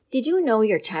Did you know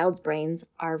your child's brains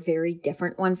are very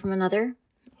different one from another?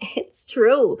 It's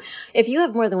true. If you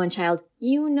have more than one child,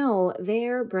 you know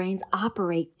their brains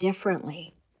operate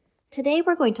differently. Today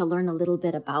we're going to learn a little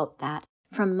bit about that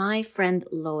from my friend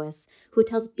Lois, who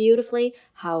tells beautifully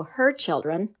how her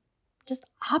children just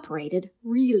operated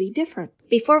really different.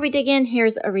 Before we dig in,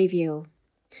 here's a review.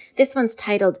 This one's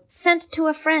titled Sent to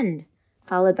a Friend,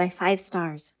 followed by 5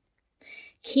 stars.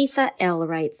 Keitha L.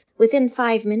 writes, within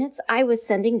 5 minutes, I was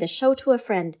sending the show to a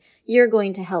friend. You're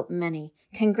going to help many.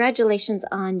 Congratulations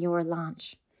on your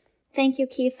launch. Thank you,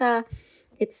 Keitha.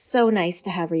 It's so nice to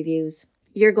have reviews.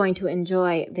 You're going to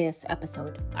enjoy this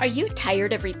episode. Are you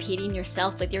tired of repeating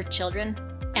yourself with your children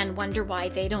and wonder why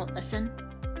they don't listen?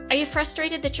 Are you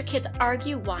frustrated that your kids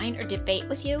argue, whine, or debate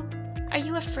with you? Are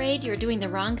you afraid you're doing the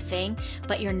wrong thing,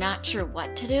 but you're not sure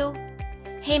what to do?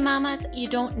 Hey mamas, you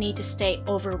don't need to stay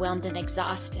overwhelmed and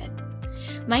exhausted.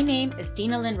 My name is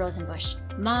Dinalynn Rosenbusch,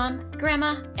 mom,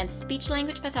 grandma, and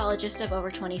speech-language pathologist of over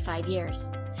 25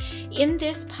 years. In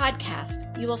this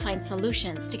podcast, you will find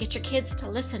solutions to get your kids to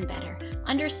listen better,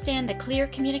 understand the clear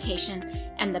communication,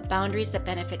 and the boundaries that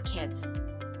benefit kids,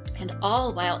 and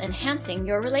all while enhancing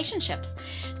your relationships.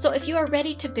 So if you are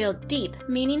ready to build deep,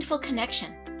 meaningful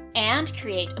connection and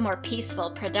create a more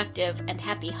peaceful, productive, and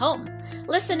happy home,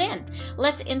 listen in.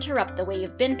 Let's interrupt the way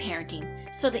you've been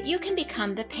parenting so that you can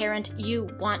become the parent you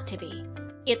want to be.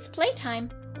 It's playtime.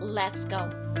 Let's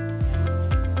go.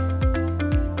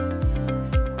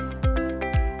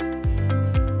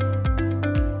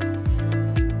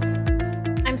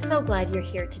 I'm so glad you're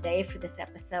here today for this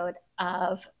episode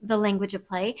of The Language of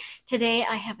Play. Today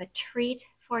I have a treat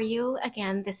for you.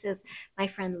 Again, this is my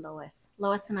friend Lois.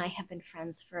 Lois and I have been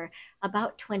friends for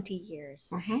about 20 years.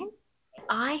 Mm-hmm.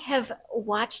 I have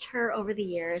watched her over the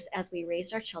years as we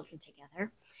raised our children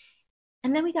together.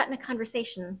 And then we got in a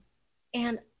conversation,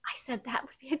 and I said, that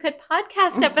would be a good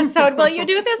podcast episode. Will you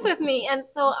do this with me? And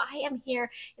so I am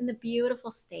here in the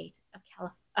beautiful state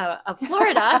of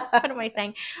Florida. What am I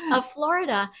saying? Of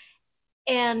Florida.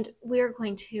 And we're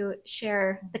going to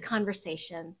share the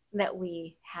conversation that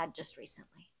we had just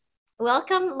recently.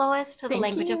 Welcome, Lois, to the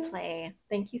Language of Play.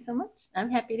 Thank you so much.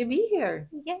 I'm happy to be here.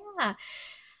 Yeah.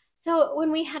 So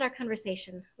when we had our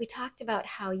conversation, we talked about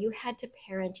how you had to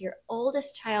parent your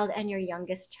oldest child and your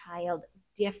youngest child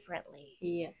differently.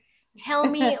 Yes. Tell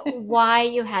me why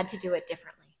you had to do it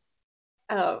differently.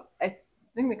 I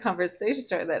think the conversation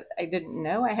started that I didn't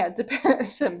know I had to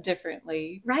parent them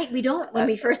differently. Right, we don't when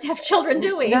we first have children,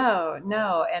 do we?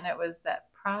 No. And it was that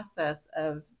process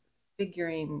of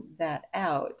figuring that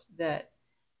out, that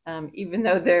even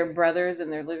though they're brothers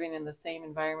and they're living in the same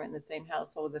environment, in the same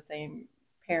household, the same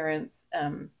parents,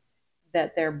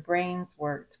 that their brains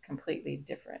worked completely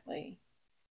differently.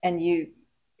 And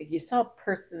I saw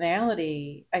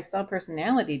personality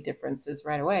differences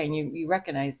right away, and you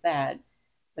recognize that,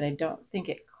 but I don't think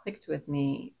it clicked with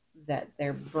me that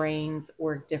their brains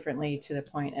work differently to the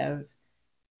point of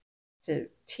to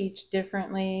teach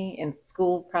differently, and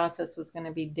school process was going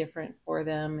to be different for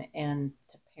them, and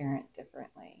to parent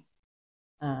differently.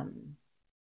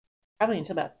 Probably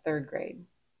until about 3rd grade.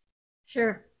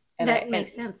 Sure, and that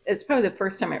makes sense. It's probably the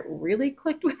first time it really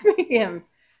clicked with me,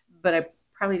 but I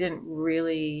probably didn't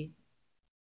really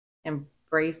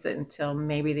embrace it until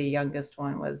maybe the youngest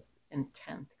one was in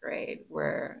 10th grade,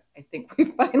 where I think we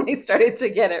finally started to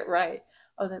get it right.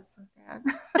 Oh, that's so sad.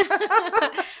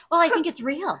 Well, I think it's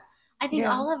real. I think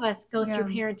all of us go through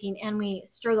parenting and we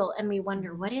struggle and we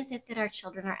wonder, what is it that our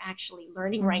children are actually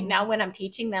learning right now when I'm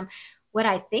teaching them what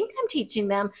I think I'm teaching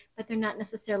them, but they're not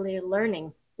necessarily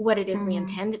learning what it is we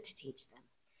intended to teach them.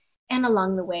 And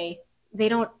along the way, they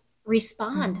don't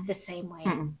respond the same way.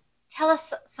 Tell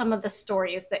us some of the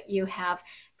stories that you have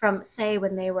from, say,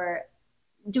 when they were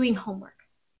doing homework.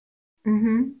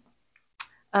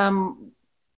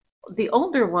 The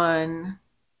older one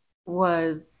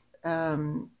was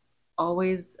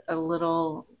always a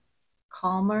little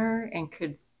calmer and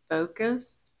could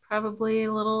focus probably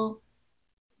a little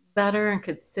better and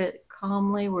could sit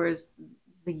calmly, whereas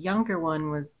the younger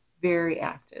one was very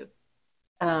active.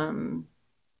 And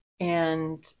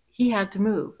he had to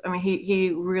move. I mean,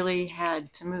 he really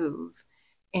had to move.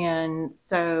 And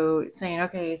so saying,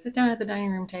 okay, sit down at the dining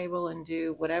room table and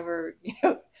do whatever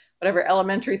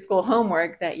elementary school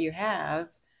homework that you have.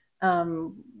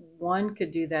 One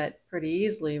could do that pretty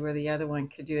easily, where the other one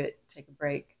could do it, take a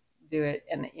break, do it,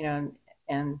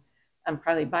 and I'm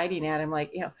probably biting at him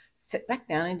like, sit back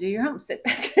down and do your homework. Sit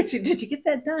back. Did you get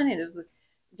that done? And it was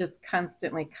just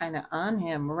constantly kind of on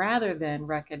him, rather than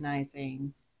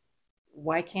recognizing,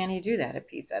 why can't he do that a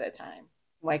piece at a time?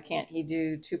 Why can't he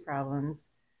do 2 problems?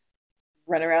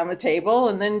 run around the table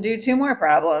and then do 2 more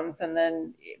problems. And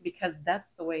then, because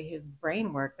that's the way his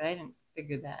brain worked, but I didn't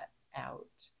figure that out.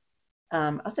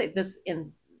 I'll say this,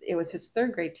 it was his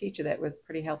 3rd grade teacher that was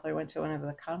pretty helpful. I went to one of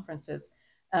the conferences,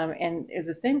 and it was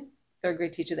the same 3rd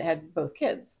grade teacher that had both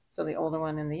kids, so the older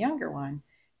one and the younger one.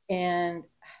 And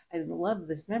I love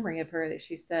this memory of her that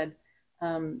she said,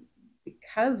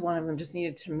 because one of them just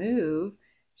needed to move,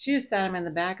 she just sat him in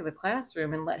the back of the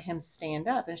classroom and let him stand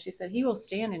up. And she said he will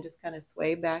stand and just kind of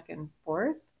sway back and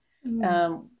forth.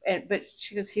 But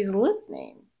she goes, he's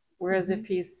listening. Whereas if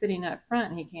he's sitting up front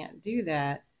and he can't do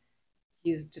that,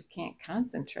 he just can't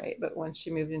concentrate. But once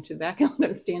she moved into the back and let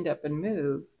him stand up and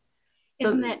move.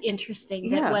 Isn't that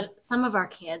interesting that when some of our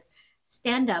kids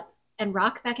stand up and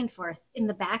rock back and forth in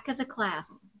the back of the class,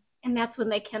 and that's when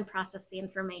they can process the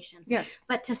information. Yes.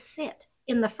 But to sit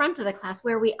in the front of the class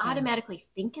where we automatically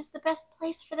think is the best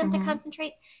place for them to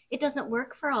concentrate, it doesn't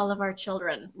work for all of our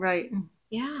children. Right.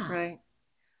 Yeah. Right.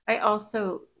 I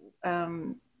also,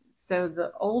 so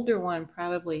the older one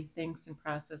probably thinks and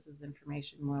processes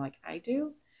information more like I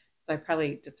do. So I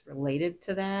probably just related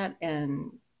to that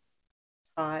and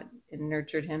taught and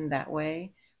nurtured him that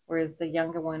way. Whereas the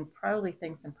younger one probably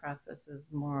thinks and processes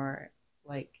more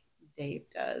like Dave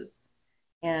does.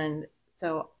 And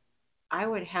so I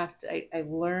would have to, I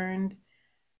learned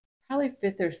probably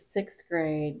 5th or 6th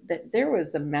grade that there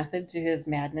was a method to his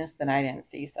madness that I didn't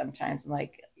see sometimes.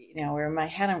 Like, where in my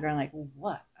head I'm going like,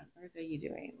 what on earth are you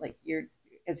doing? Like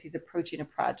as he's approaching a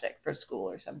project for school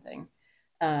or something.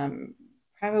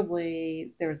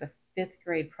 Probably there was a 5th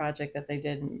grade project that they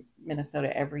did in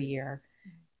Minnesota every year.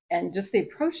 And just the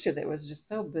approach to it was just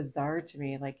so bizarre to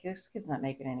me. Like, this kid's not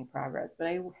making any progress. But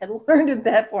I had learned at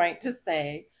that point to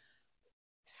say,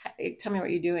 tell me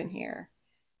what you're doing here.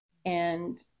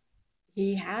 And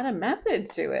he had a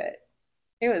method to it.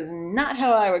 It was not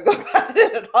how I would go about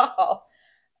it at all.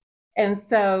 And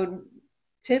so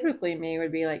typically me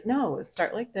would be like, no,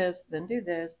 start like this, then do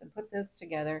this, then put this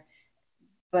together.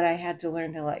 But I had to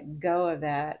learn to let go of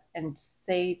that and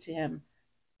say to him,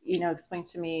 explain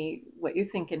to me what you're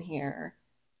thinking here.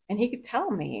 And he could tell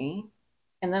me,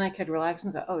 and then I could relax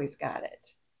and go, oh, he's got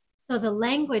it. So the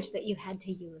language that you had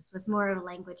to use was more of a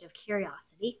language of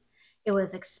curiosity. It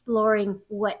was exploring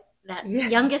what that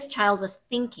youngest child was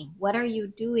thinking. What are you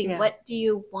doing? Yeah. What do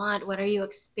you want? What are you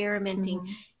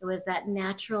experimenting? It was that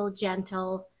natural,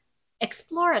 gentle,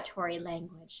 exploratory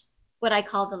language, what I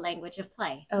call the language of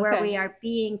play, where we are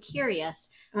being curious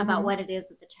about what it is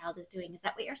that the child is doing. Is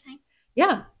that what you're saying?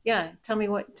 Yeah. Tell me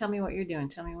what you're doing.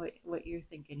 Tell me what you're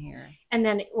thinking here. And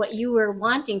then what you were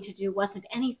wanting to do wasn't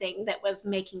anything that was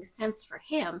making sense for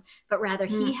him, but rather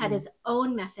he had his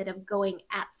own method of going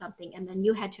at something, and then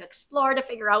you had to explore to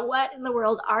figure out what in the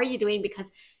world are you doing,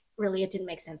 because really it didn't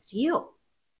make sense to you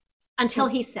until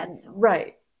he said so.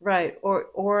 Right.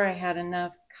 Or I had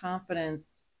enough confidence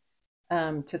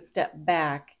to step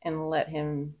back and let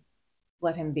him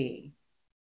be,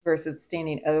 versus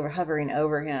hovering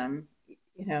over him.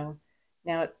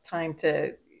 Now it's time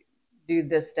to do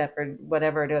this step or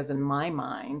whatever it is in my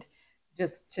mind,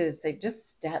 just to say, just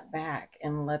step back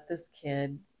and let this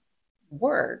kid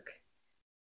work,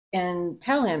 and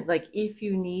tell him, like, if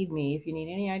you need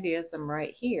any ideas, I'm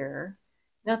right here.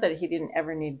 Not that he didn't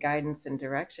ever need guidance and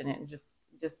direction, and just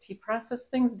he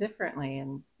processed things differently.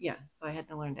 And so I had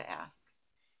to learn to ask.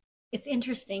 It's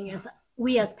interesting as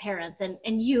we as parents,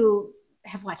 and you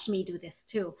have watched me do this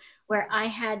too, where I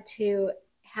had to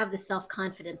have the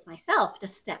self-confidence myself to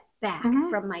step back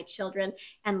from my children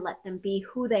and let them be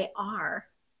who they are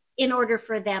in order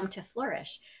for them to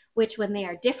flourish, which when they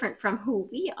are different from who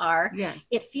we are,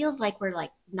 it feels like we're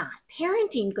like not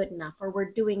parenting good enough, or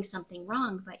we're doing something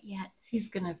wrong, but yet he's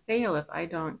going to fail if I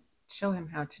don't show him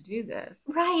how to do this.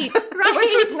 Right.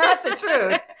 Which is not the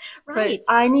truth. Right.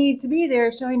 But I need to be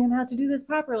there showing him how to do this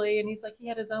properly. And he's like, he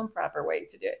had his own proper way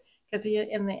to do it, because he,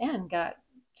 in the end, got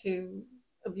to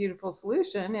a beautiful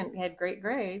solution and had great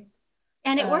grades.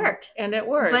 And it worked.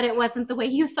 But it wasn't the way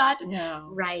you thought. No.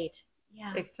 Right.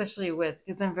 Yeah. Especially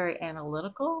because I'm very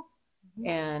analytical,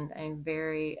 and I'm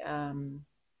very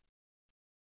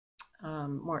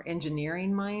more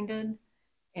engineering minded,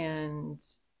 and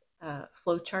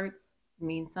flow charts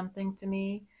mean something to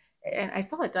me. And I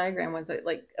saw a diagram once,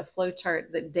 like a flow chart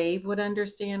that Dave would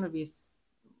understand would be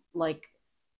like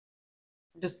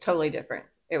just totally different.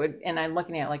 It would, and I'm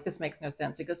looking at it like, this makes no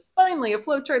sense. He goes, finally, a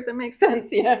flow chart that makes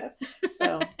sense.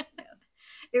 So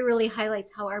it really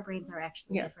highlights how our brains are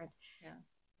actually different. Yeah.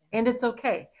 And it's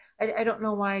okay. I don't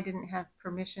know why I didn't have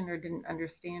permission or didn't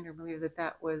understand or believe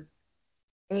that was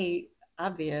A,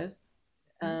 obvious,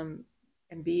 and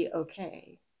B,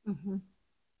 okay.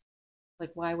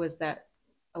 Like, why was that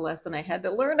a lesson I had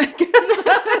to learn, I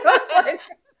guess.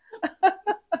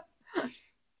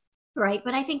 Right,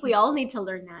 but I think we all need to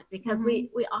learn that because we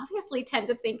obviously tend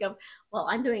to think of, well,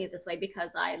 I'm doing it this way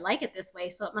because I like it this way,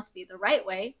 so it must be the right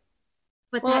way.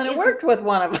 But Well, that and it worked with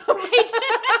one of them. Right.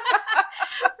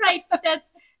 Right, but that's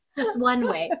just one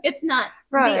way. It's not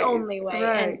the only way.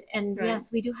 Right, and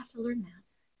yes, we do have to learn that.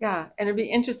 Yeah, and it'd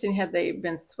be interesting had they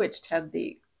been switched, had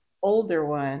the older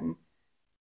one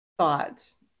thought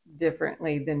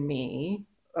differently than me,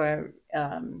 or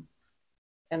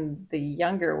and the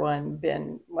younger one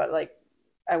been like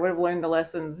I would have learned the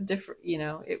lessons different.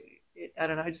 I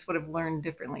don't know. I just would have learned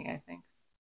differently, I think.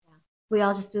 Yeah. We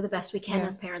all just do the best we can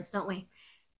as parents, don't we?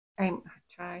 I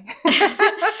try.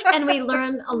 And we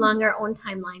learn along our own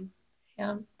timelines.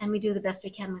 Yeah. And we do the best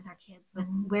we can with our kids, with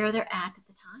where they're at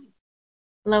the time.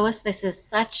 Lois, this is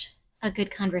such a good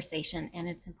conversation, and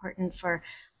it's important for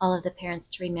all of the parents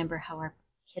to remember how our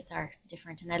kids are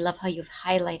different. And I love how you've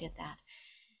highlighted that.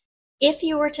 If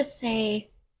you were to say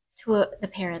to the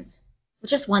parents, well,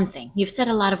 just one thing, you've said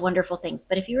a lot of wonderful things,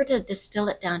 but if you were to distill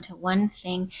it down to one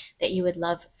thing that you would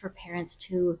love for parents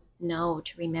to know,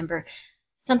 to remember,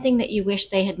 something that you wish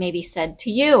they had maybe said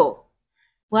to you,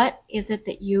 what is it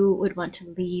that you would want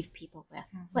to leave people with?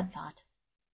 What thought?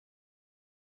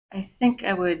 I think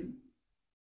I would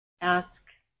ask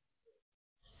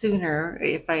sooner,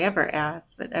 if I ever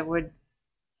asked, but I would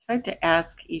try to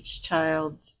ask each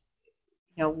child,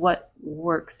 what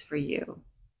works for you.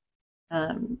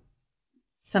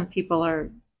 Some people are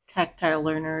tactile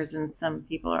learners and some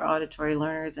people are auditory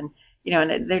learners, and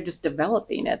they're just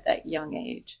developing at that young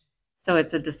age. So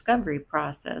it's a discovery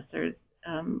process. There's,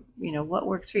 what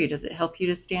works for you? Does it help you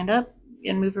to stand up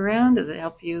and move around? Does it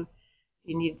help you?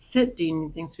 Do you need to sit? Do you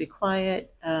need things to be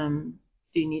quiet? Do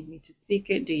you need me to speak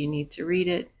it? Do you need to read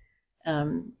it?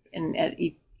 And at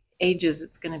each ages,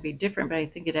 it's going to be different. But I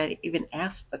think it even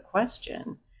asked the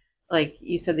question, like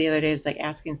you said the other day, it's like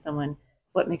asking someone,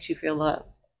 "What makes you feel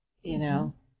loved?"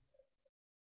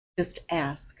 Just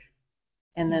ask,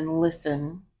 and then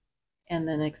listen, and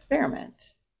then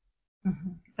experiment.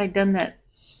 If I'd done that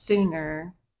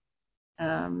sooner,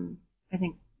 I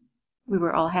think we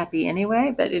were all happy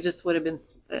anyway, but it just would have been,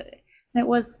 it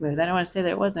was smooth. I don't want to say that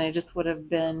it wasn't. It just would have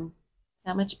been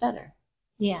that much better.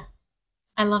 Yeah,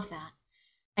 I love that.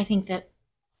 I think that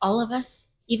all of us,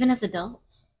 even as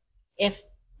adults, if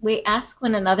we ask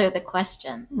one another the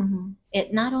questions,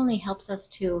 it not only helps us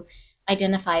to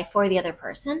identify for the other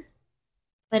person,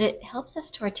 but it helps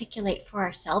us to articulate for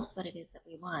ourselves what it is that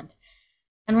we want.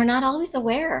 And we're not always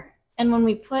aware. And when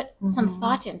we put some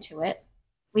thought into it,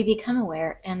 we become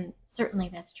aware. And certainly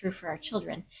that's true for our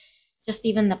children. Just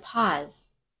even the pause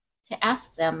to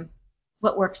ask them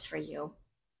what works for you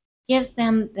gives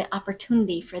them the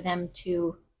opportunity for them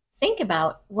to think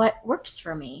about what works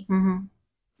for me,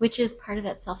 which is part of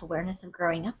that self-awareness of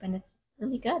growing up. And it's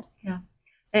really good. Yeah.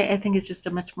 I think it's just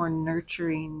a much more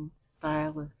nurturing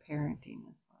style of parenting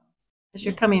as well. Because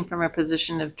you're coming from a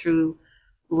position of true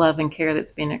love and care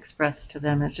that's being expressed to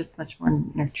them. It's just much more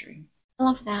nurturing. I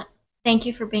love that. Thank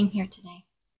you for being here today.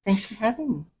 Thanks for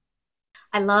having me.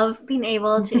 I love being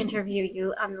able to interview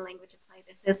you on the Language of Play.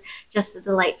 This is just a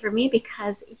delight for me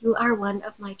because you are one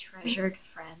of my treasured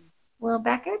friends. Well,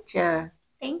 back at you.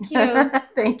 Thank you.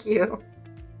 Thank you.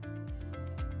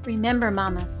 Remember,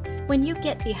 mamas, when you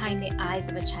get behind the eyes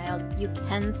of a child, you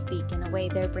can speak in a way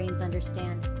their brains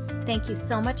understand. Thank you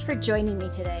so much for joining me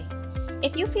today.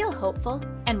 If you feel hopeful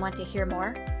and want to hear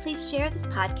more, please share this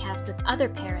podcast with other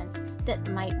parents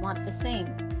that might want the same.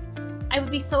 I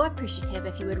would be so appreciative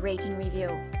if you would rate and review.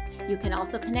 You can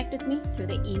also connect with me through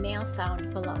the email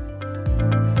found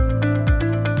below.